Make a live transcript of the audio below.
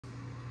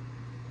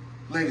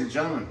Ladies and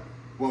gentlemen,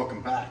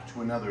 welcome back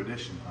to another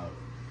edition of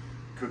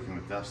Cooking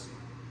with Dusty.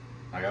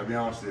 I gotta be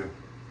honest with you,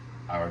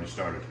 I already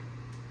started.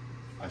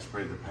 I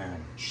sprayed the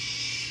pan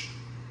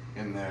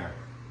in there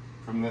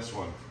from this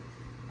one,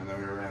 and then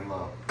we ran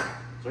low.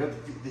 So I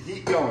got the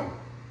heat going.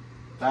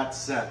 That's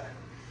set.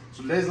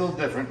 So today's a little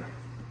different.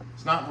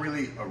 It's not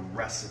really a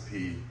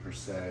recipe per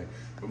se,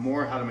 but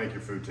more how to make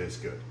your food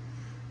taste good.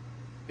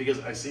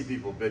 Because I see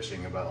people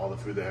bitching about all the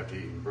food they have to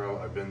eat, and bro,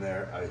 I've been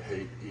there. I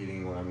hate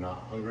eating when I'm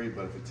not hungry,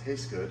 but if it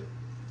tastes good,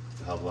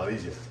 it's a hell of a lot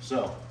easier.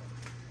 So,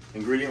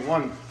 ingredient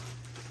one,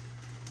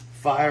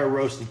 fire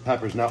roasted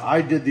peppers. Now,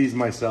 I did these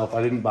myself.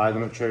 I didn't buy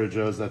them at Trader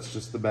Joe's. That's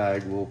just the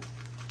bag.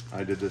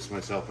 I did this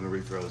myself and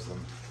refroze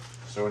them.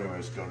 So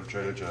anyways, go to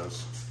Trader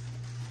Joe's.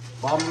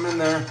 Bomb them in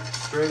there,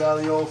 straight out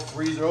of the old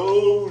freezer.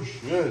 Oh,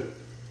 shit.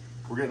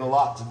 We're getting a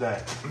lot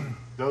today.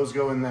 Those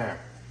go in there.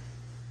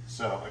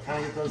 So I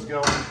kind of get those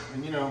going,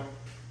 and you know,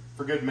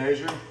 for good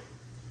measure,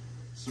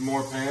 some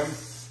more Pam.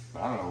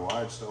 I don't know why,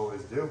 I just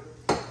always do.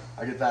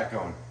 I get that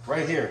going.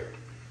 Right here,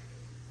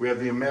 we have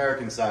the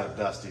American side of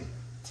Dusty,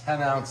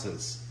 10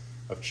 ounces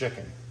of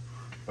chicken.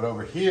 But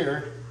over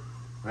here,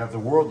 we have the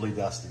worldly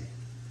Dusty,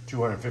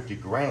 250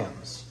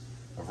 grams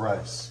of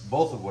rice,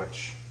 both of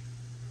which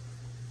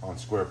on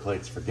square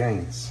plates for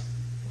gains.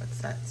 What's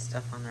that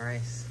stuff on the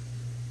rice?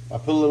 I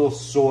put a little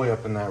soy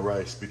up in that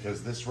rice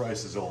because this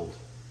rice is old.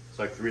 It's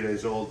like 3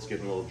 days old, it's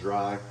getting a little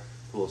dry.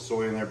 Put a little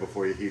soy in there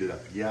before you heat it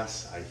up.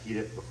 Yes, I heat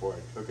it before I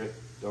cook it.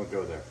 Don't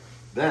go there.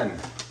 Then,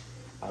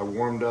 I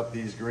warmed up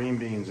these green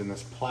beans in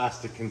this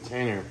plastic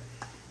container.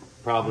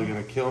 Probably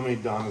gonna kill me.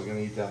 Donna's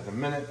gonna eat that in a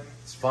minute.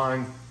 It's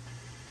fine.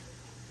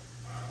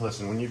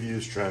 Listen, when you've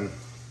used Tren,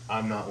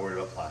 I'm not worried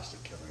about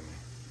plastic killing me.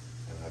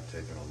 And I've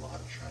taken a lot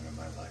of Tren in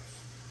my life.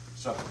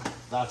 So,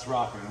 that's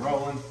rocking and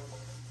rolling.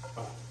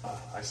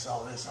 I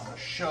saw this on a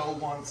show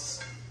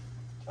once.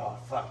 Oh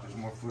fuck, there's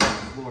more food on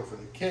the floor for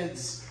the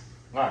kids.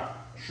 All right,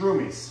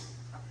 shroomies.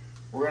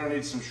 We're gonna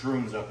need some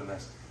shrooms up in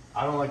this.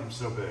 I don't like them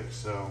so big,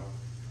 so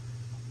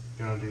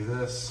gonna do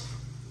this,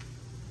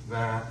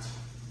 that.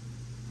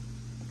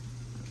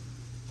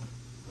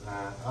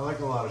 I like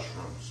a lot of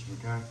shrooms,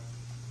 okay?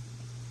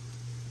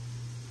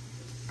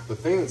 The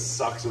thing that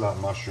sucks about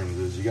mushrooms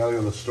is you gotta go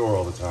to the store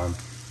all the time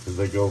because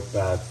they go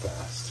bad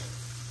fast.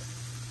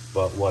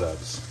 But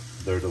whatevs,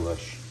 they're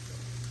delish.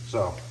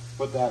 So,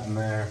 put that in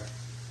there.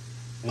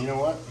 And you know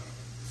what?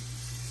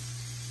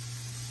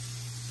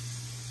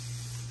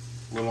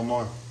 A little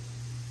more.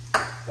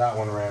 That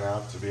one ran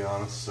out, to be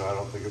honest, so I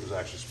don't think it was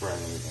actually spraying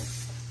anything.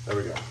 There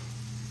we go.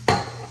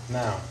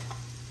 Now,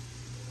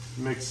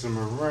 mix them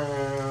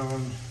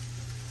around.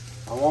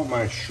 I want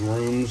my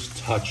shrooms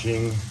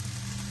touching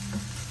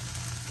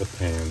the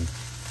pan.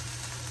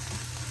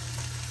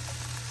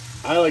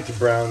 I like to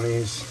brown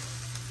these.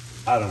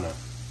 I don't know.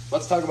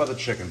 Let's talk about the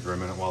chicken for a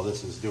minute while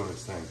this is doing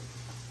its thing.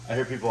 I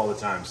hear people all the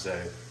time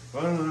say,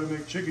 I don't know how to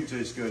make chicken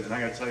taste good. And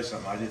I gotta tell you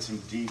something, I did some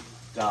deep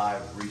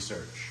dive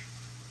research.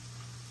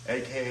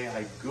 AKA,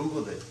 I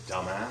Googled it,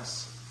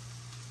 dumbass.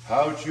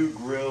 How to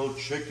grill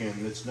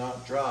chicken that's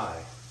not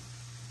dry.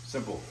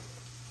 Simple.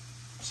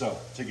 So,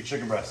 take your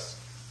chicken breasts.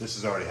 This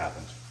has already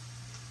happened.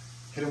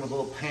 Hit them with a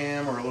little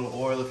Pam or a little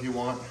oil if you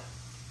want.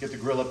 Get the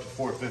grill up to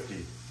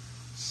 450.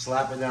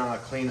 Slap it down on a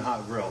clean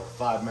hot grill,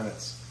 5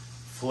 minutes.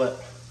 Flip,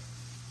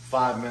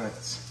 5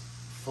 minutes.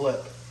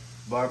 Flip,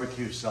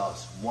 barbecue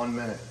sauce, 1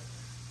 minute.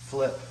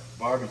 Flip,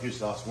 barbecue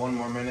sauce, 1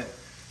 more minute.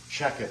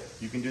 Check it.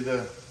 You can do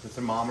the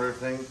thermometer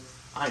thing.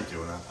 I ain't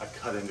doing it. I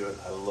cut into it.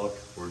 I look.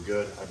 We're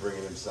good. I bring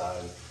it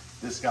inside.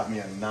 This got me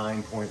a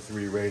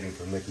 9.3 rating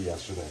from Nikki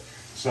yesterday.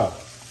 So,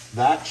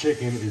 that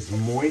chicken is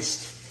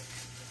moist.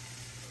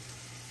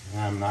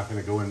 And I'm not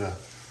going to go into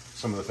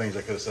some of the things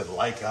I could have said,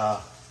 like,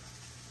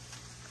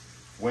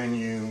 when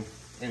you,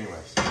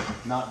 anyways,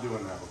 not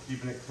doing that. We're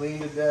keeping it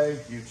clean today.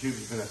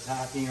 YouTube's been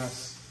attacking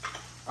us.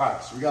 All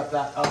right, so we got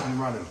that up and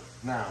running.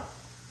 Now,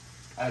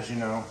 as you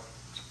know,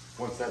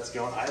 once that's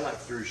going, I like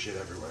threw shit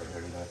everywhere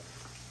here today.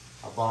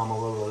 I'll bomb a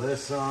little of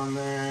this on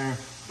there,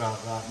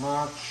 about that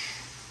much.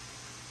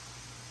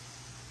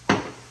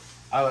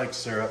 I like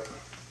syrup.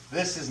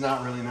 This is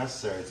not really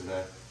necessary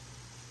today,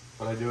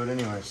 but I do it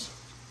anyways.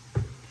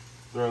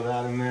 Throw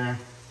that in there.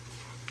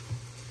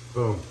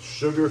 Boom,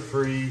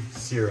 sugar-free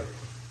syrup.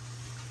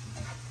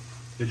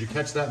 Did you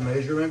catch that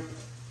measurement?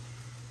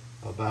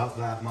 About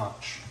that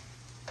much.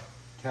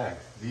 Okay,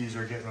 these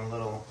are getting a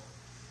little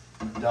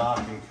dark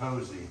and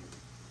cozy.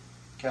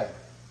 Okay,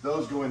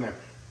 those go in there.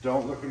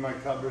 Don't look in my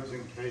cupboards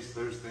in case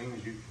there's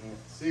things you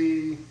can't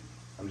see.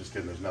 I'm just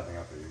kidding, there's nothing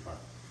up there, you're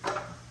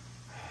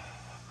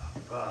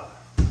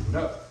fine.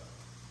 No,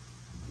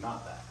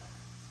 not that.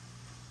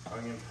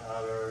 Onion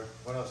powder,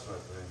 what else do I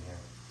put in here?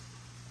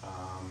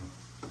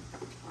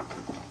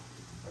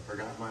 I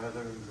forgot my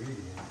other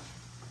ingredient.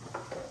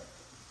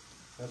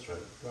 That's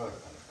right, garlic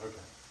powder,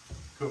 okay,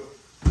 cool.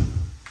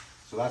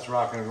 So that's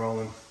rocking and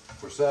rolling,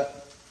 we're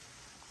set.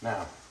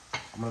 Now,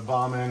 I'm gonna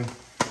bomb in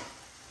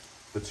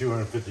the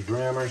 250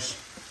 grammers,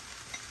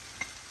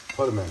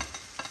 put them in.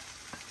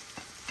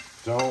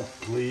 Don't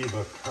leave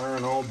a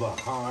kernel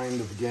behind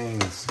of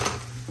gains.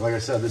 Like I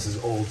said, this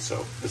is old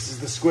soap. This is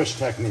the squish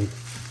technique.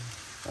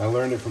 I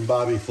learned it from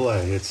Bobby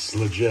Flay. It's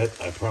legit,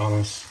 I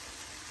promise.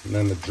 And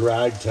then the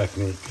drag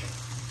technique.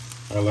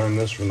 I learned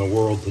this from the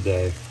world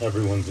today.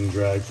 Everyone's in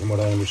drag from what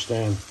I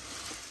understand.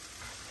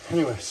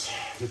 Anyways,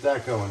 get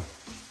that going.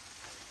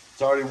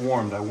 It's already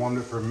warmed. I warmed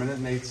it for 1 minute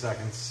and 8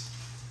 seconds.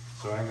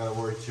 So I ain't gotta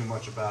worry too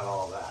much about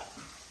all that.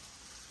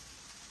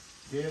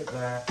 Get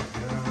that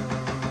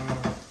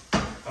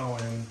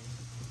going.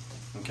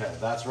 Okay,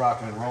 that's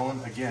rocking and rolling.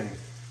 Again,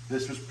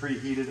 this was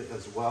preheated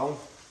as well.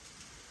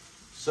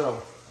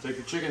 So, take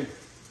your chicken,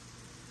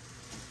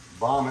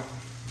 bomb it,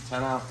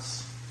 10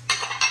 ounce.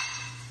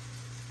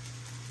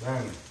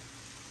 Then,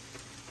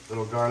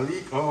 little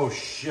garlic. Oh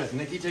shit,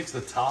 Nikki takes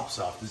the tops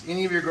off. Does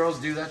any of your girls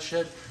do that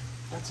shit?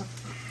 That's a...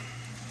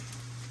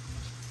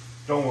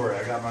 Don't worry,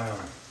 I got my own.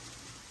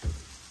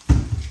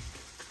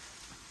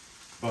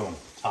 Boom,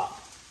 top.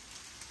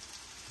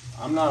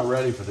 I'm not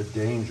ready for the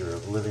danger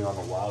of living on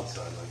the wild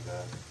side like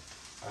that.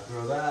 I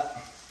throw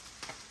that.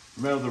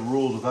 Remember the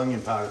rules with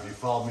onion powder if you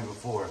followed me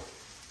before.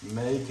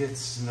 Make it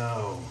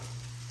snow.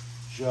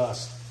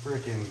 Just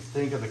freaking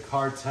think of the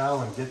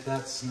cartel and get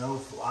that snow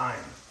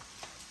flying.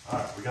 All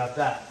right, we got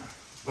that.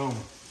 Boom.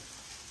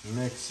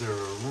 Mix her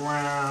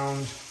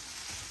around.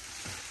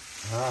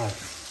 All right.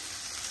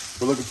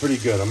 We're looking pretty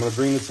good. I'm gonna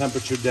bring the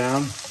temperature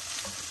down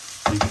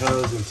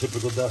because in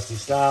typical Dusty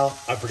style,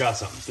 I forgot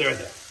something. Stay right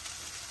there.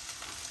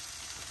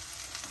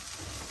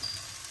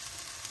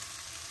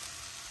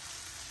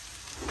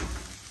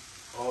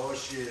 Oh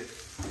shit.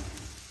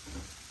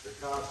 The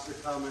cops are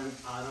coming.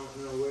 I don't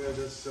know where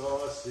the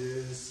sauce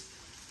is.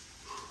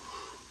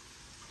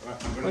 All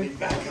right, I'm gonna need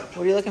backup.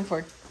 What are you looking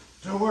for?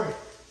 Don't worry.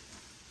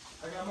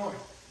 I got more.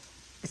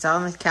 It's all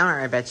on the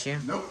counter, I bet you.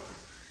 Nope.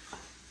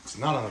 It's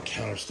not on the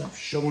counter. Stop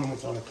showing them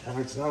what's on the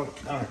counter. It's not on the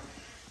counter.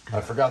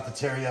 I forgot the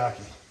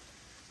teriyaki.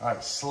 All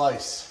right,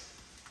 slice.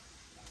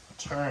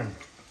 Turn.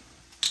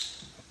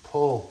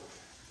 Pull.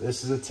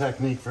 This is a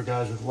technique for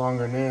guys with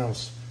longer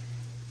nails.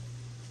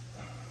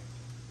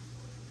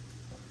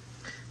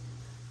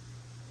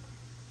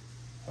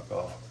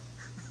 Uh-oh.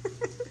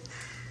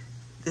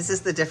 This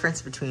is the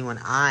difference between when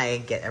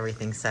I get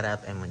everything set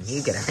up and when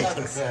you get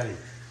everything set up.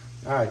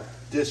 All right,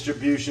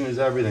 distribution is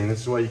everything.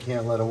 This is why you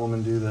can't let a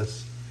woman do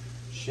this.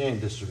 She ain't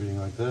distributing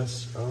like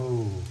this.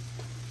 Oh,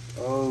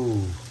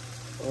 oh,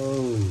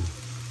 oh,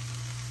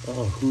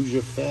 oh, who's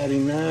your fatty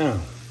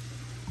now?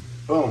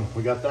 Boom,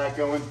 we got that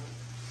going.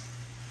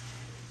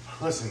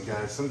 Listen,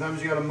 guys,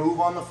 sometimes you gotta move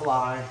on the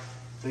fly.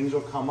 Things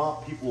will come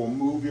up, people will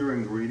move your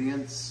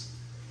ingredients.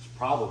 It's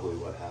probably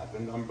what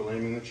happened. I'm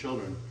blaming the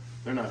children.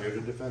 They're not here to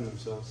defend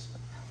themselves.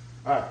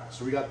 All right,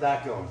 so we got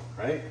that going,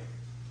 right?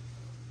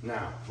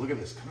 Now, look at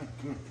this. Come on,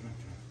 come on, come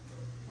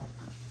on,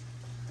 come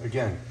on.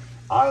 Again,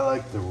 I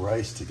like the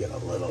rice to get a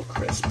little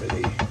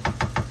crispy.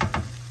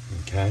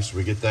 Okay, so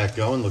we get that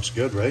going. Looks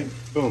good, right?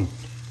 Boom.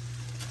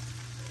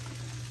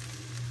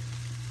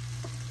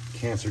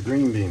 Cancer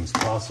green beans,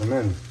 toss them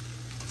in.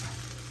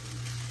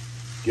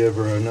 Give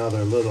her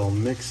another little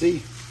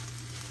mixy.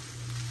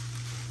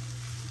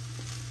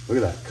 Look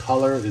at that.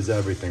 Color is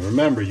everything.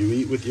 Remember, you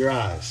eat with your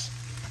eyes.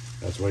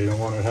 That's why you don't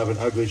want to have an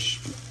ugly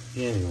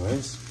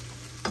anyways.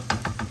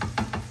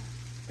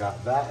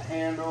 Got that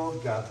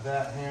handled, got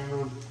that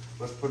handled.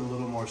 Let's put a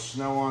little more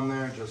snow on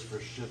there just for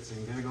shits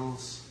and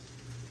giggles.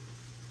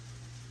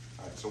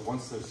 All right, so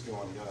once this is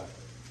going, you gotta,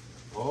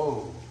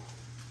 oh.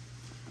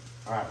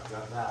 All right,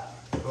 got that,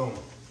 boom.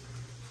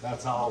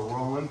 That's all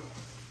rolling.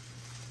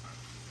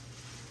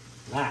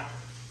 Now,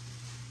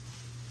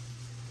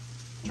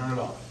 turn it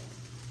off.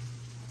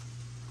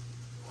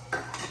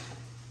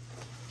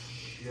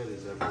 Shit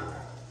is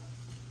everywhere.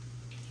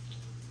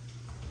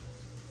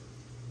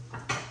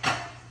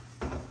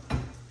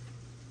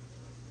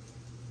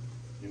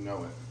 You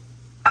know it.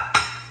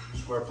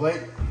 Square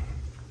plate.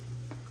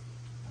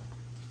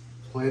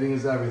 Plating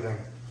is everything.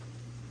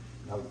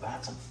 Now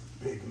that's a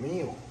big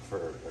meal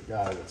for a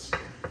guy that's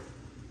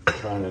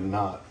trying to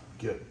not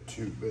get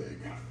too big.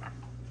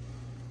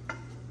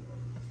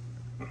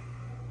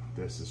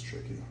 This is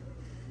tricky.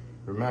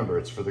 Remember,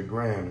 it's for the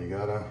gram. You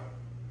gotta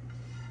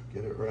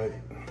get it right.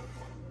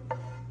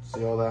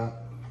 See all that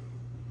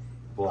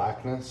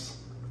blackness?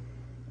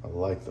 I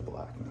like the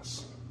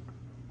blackness.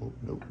 Oh,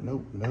 nope,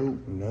 nope, nope,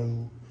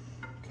 no.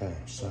 Okay,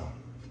 so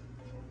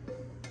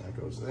that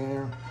goes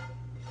there.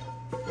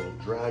 Little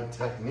drag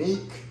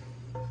technique.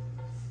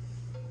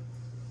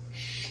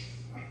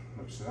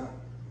 Looks at that.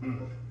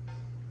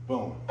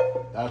 Boom,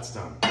 that's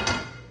done.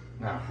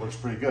 Now, looks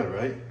pretty good,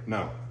 right?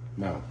 No,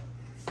 no,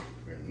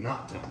 we're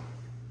not done.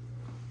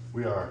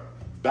 We are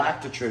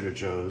back to Trader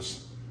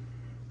Joe's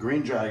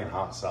Green Dragon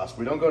hot sauce.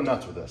 We don't go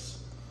nuts with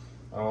this.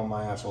 I don't want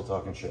my asshole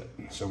talking shit.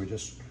 So we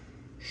just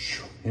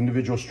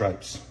individual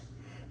stripes,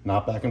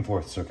 not back and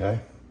forths, okay?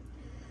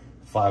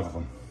 5 of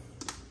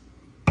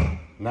them.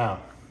 Now,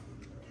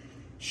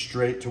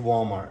 straight to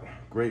Walmart.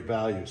 Great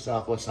value,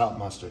 Southwest hot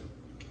mustard.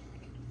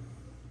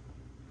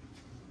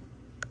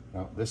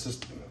 Now, this is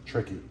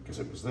tricky because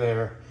it was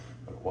there.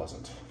 but it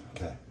wasn't.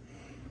 Okay.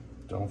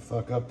 Don't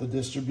fuck up the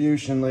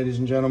distribution, ladies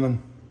and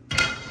gentlemen.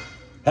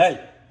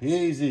 Hey,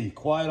 easy,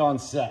 quiet on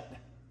set.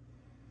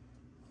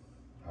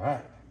 All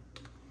right.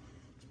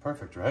 It's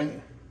perfect,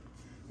 right?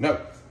 No.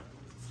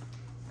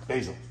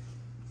 Basil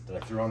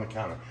that I threw on the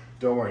counter.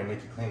 Don't worry,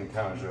 Nikki cleaned the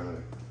counters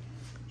earlier.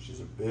 She's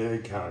a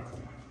big counter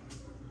cleaner.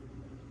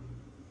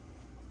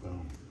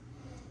 Boom.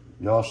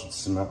 Y'all should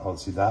smell. Oh,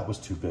 see, that was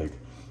too big.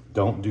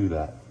 Don't do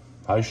that.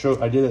 I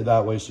did it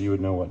that way so you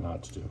would know what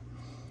not to do.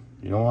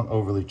 You don't want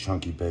overly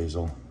chunky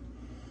basil.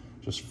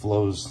 Just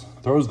throws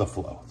the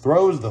flow.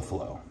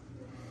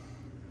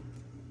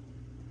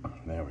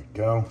 There we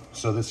go.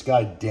 So this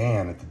guy,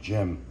 Dan, at the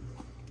gym,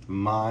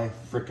 my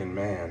frickin'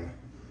 man,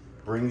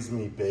 brings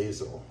me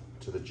basil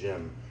to the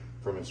gym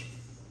from his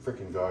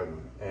frickin'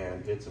 garden,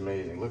 and it's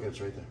amazing. Look, it's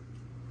right there.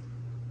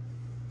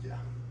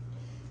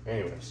 Yeah.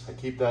 Anyways, I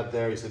keep that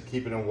there. He said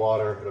keep it in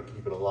water. It'll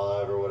keep it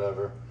alive or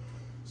whatever.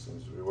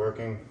 Seems to be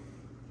working.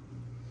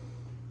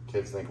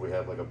 Kids think we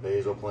have like a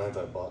basil plant.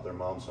 I bought their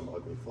mom some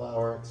ugly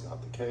flower. It's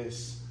not the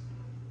case.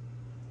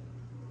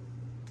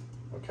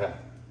 Okay,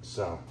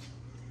 so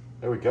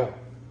there we go.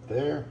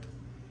 There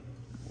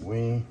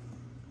we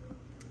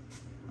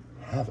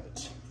have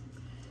it.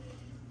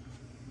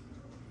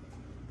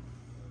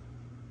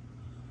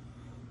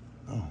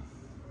 Oh.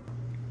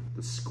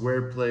 The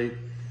square plate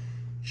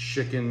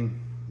chicken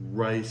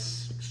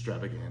rice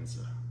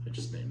extravaganza. I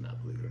just named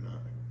that, believe it or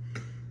not.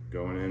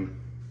 Going in,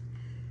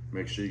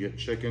 make sure you get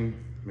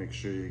chicken, make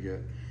sure you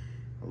get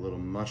a little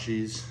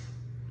mushies,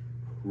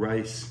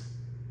 rice,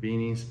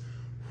 beanies.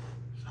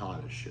 It's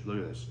hot as shit. Look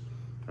at this.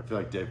 I feel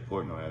like Dave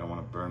Portnoy. I don't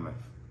want to burn my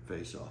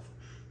face off.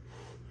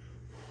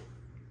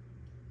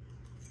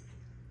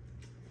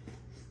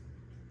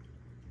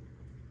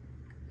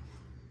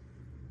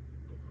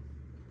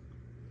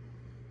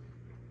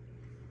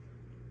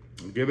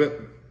 I'll give it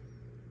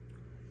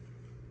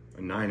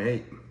a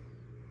 9.8.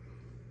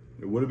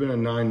 It would have been a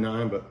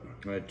 9.9, but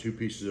I had 2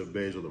 pieces of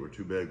basil that were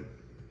too big.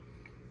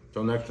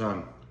 Till next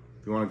time,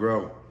 if you want to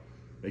grow,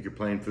 make your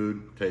plain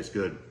food taste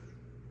good.